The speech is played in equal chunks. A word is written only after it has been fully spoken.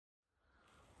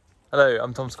Hello,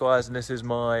 I'm Tom Squires and this is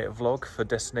my vlog for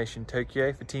Destination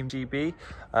Tokyo for Team GB.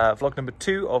 Vlog number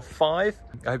 2 of 5.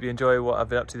 I hope you enjoy what I've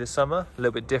been up to this summer. A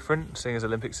little bit different, seeing as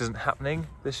Olympics isn't happening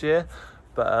this year.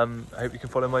 But I hope you can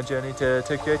follow my journey to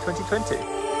Tokyo 2020.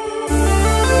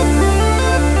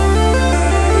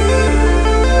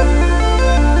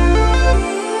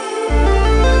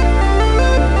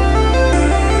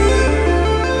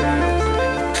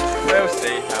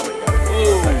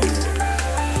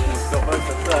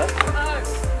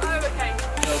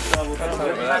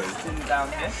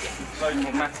 Down here, loads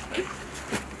more massively.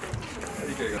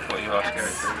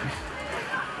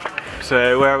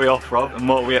 So where are we off, Rob, and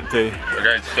what are we up to? We're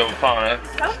going to Silvaplana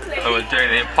and we're doing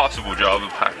the impossible job of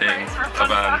packing a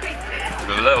van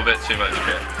with a little bit too much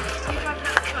kit.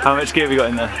 How much gear have we got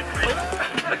in there?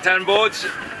 Like 10 boards,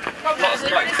 lots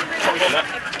of like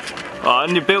Oh,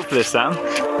 and you're built for this, Sam.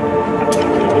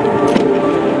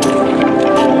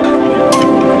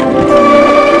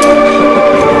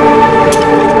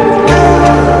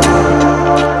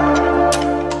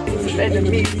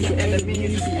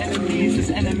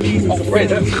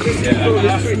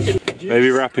 Maybe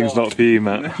rapping's not for you,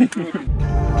 Matt. Keep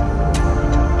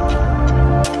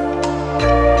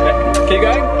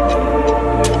going.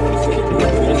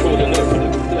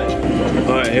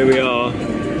 Right, here we are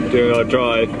doing our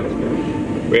drive.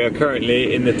 We are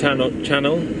currently in the Tunnel.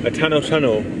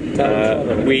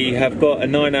 We have got a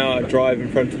 9-hour drive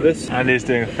in front of us. Andy's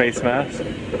doing a face mask.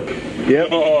 Yep.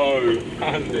 Oh,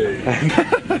 Andy.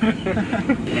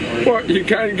 What? You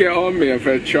can't get on me if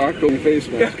I charcoal face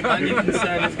mask. Aren't you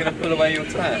concerned it's going to pull away your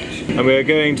touch? And we are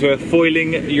going to a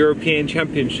foiling European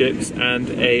Championships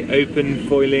and a open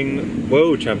foiling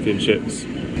World Championships.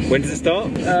 When does it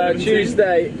start?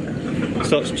 Tuesday. It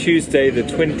starts Tuesday the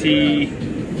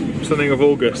 20-something of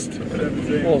August.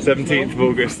 17th of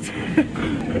August.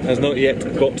 Has not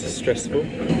yet got stressful.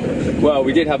 Well,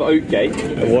 we did have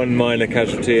Oatgate. One minor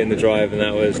casualty in the drive, and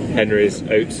that was Henry's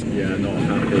oats. Yeah, not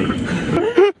happy.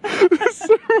 There's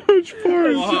so much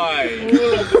porridge. Why?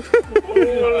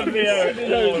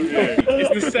 It's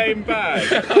the same bag.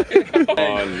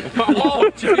 Oh,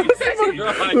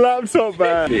 Jesus. Laptop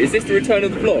bag. Is this the return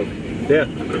of the vlog? Yeah.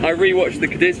 I rewatched the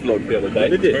Cadiz vlog the other day.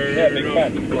 Did you? Yeah, big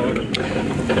fan.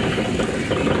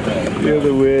 You're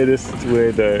the weirdest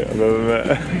weirdo I've ever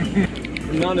met.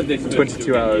 None of this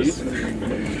 22 hours.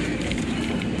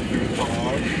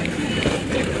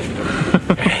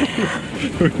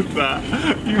 With that,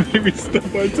 you made me stub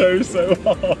my toe so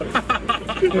hard.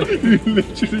 You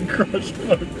literally crushed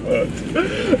my foot.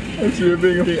 As you were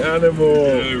being a big animal.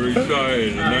 Yeah, we're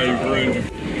excited. Now you're running. I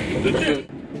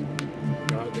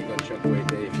think I chuck away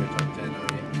Dave for top 10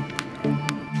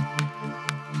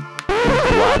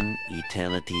 One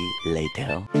eternity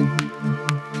later.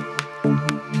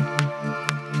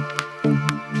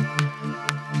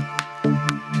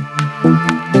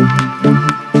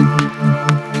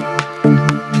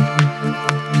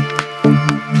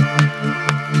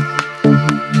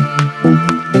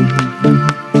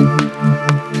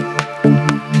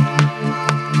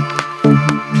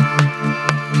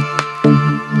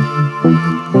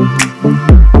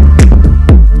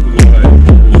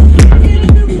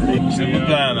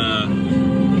 Silvaplana.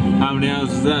 How many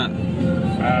hours is that?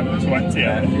 20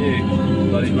 hours.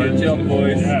 Bloody good job,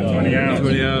 boys. Yeah, 20 hours.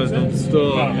 20 hours non-stop.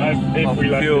 Well, if we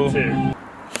left fuel. it too.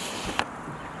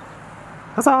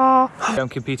 Huzzah! I'm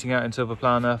competing out in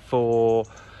Silvaplana for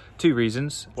 2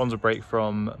 reasons. One's a break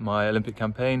from my Olympic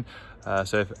campaign.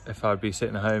 So if I would be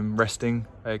sitting at home resting,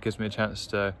 it gives me a chance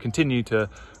to continue to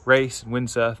race and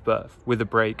windsurf, but with a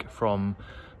break from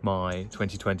my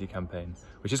 2020 campaign,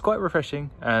 which is quite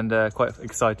refreshing and quite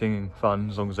exciting and fun,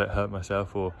 as long as I don't hurt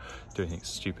myself or do anything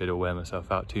stupid or wear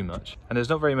myself out too much. And there's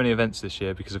not very many events this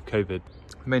year because of COVID.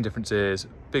 The main difference is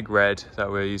big red that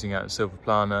we're using out in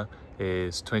Silvaplana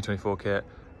is 2024 kit,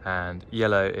 and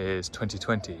yellow is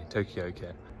 2020 Tokyo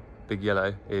kit. Big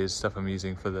yellow is stuff I'm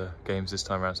using for the games this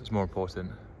time around, so it's more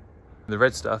important. The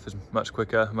red stuff is much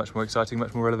quicker, much more exciting,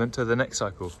 much more relevant to the next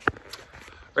cycle.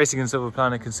 Racing in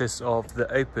Silvaplana consists of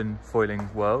the open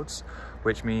foiling worlds,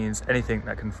 which means anything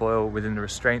that can foil within the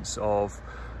restraints of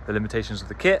the limitations of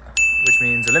the kit, which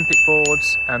means Olympic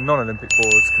boards and non-Olympic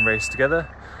boards can race together,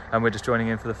 and we're just joining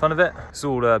in for the fun of it. It's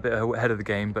all a bit ahead of the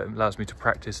game, but it allows me to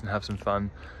practice and have some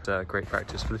fun. It's a great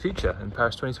practice for the future in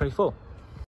Paris 2024.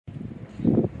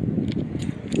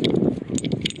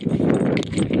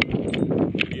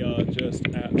 We are just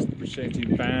at the British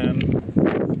van,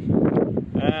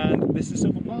 and this is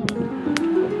Silvaplana.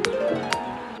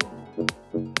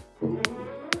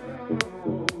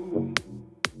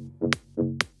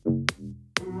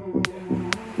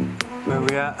 Where are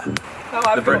we at? No,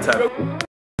 The Brits have.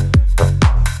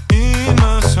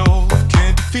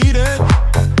 defeated.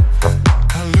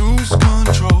 I lose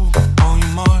control on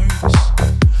your marks.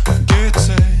 Get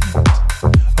set.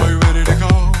 Are you ready to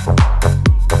go?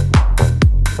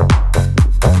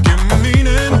 Give me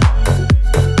meaning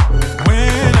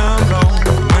when I'm low,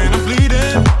 when I'm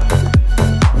bleeding.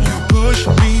 You push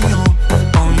me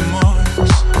on your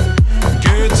marks.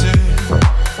 Get set.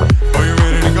 Are you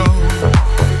ready to go?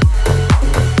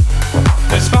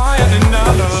 There's fire in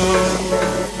our love.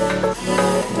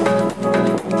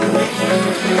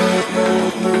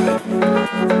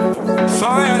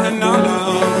 Fire in our love.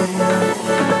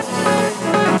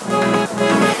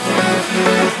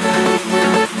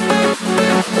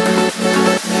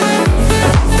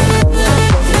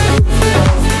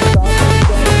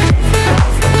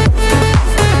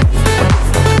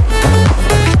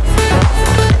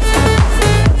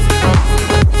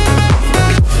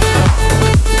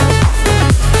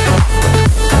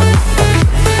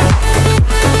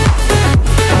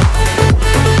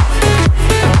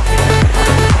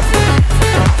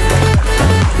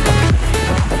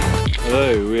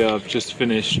 I've just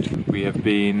finished. We have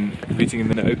been competing in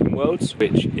the open worlds,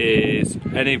 which is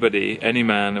anybody, any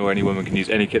man or any woman can use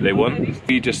any kit they want.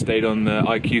 We just stayed on the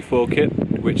IQ4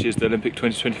 kit, which is the Olympic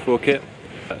 2024 kit.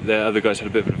 The other guys had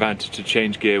a bit of an advantage to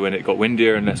change gear when it got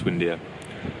windier and less windier.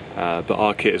 But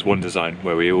our kit is one design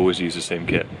where we always use the same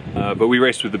kit. But we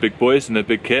raced with the big boys in the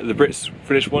big kit. The Brits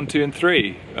finished 1, 2 and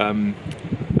 3.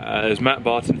 As Matt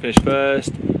Barton finished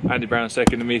first, Andy Brown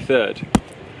second and me third.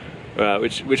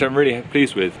 Which I'm really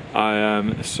pleased with. I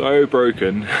am so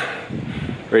broken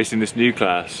racing this new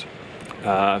class.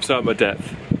 I'm still at my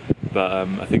depth, but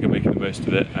I think I'm making the most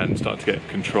of it and starting to get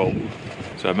control.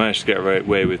 So I managed to get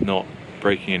away with not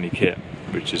breaking any kit,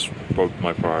 which is probably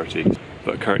my priority.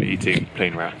 But currently eating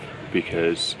plain wrap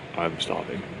because I'm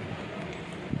starving.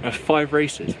 I have 5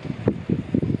 races.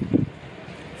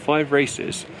 5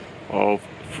 races of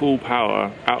full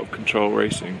power, out of control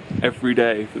racing every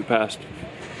day for the past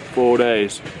 4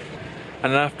 days,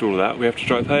 and then after all that we have to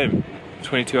drive home.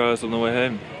 22 hours on the way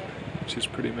home, which is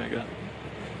pretty mega.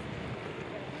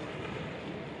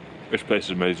 This place is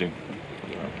amazing.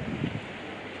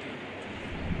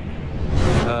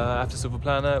 After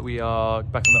Silvaplana, we are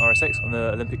back on the RSX on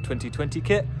the Olympic 2020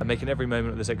 kit, and making every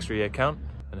moment of this extra year count,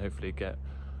 and hopefully get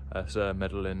us a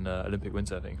medal in Olympic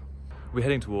windsurfing. We're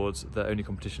heading towards the only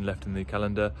competition left in the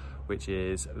calendar, which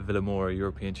is Villamora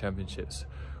European Championships,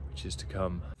 which is to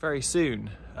come very soon,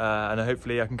 and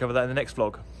hopefully I can cover that in the next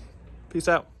vlog. Peace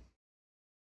out.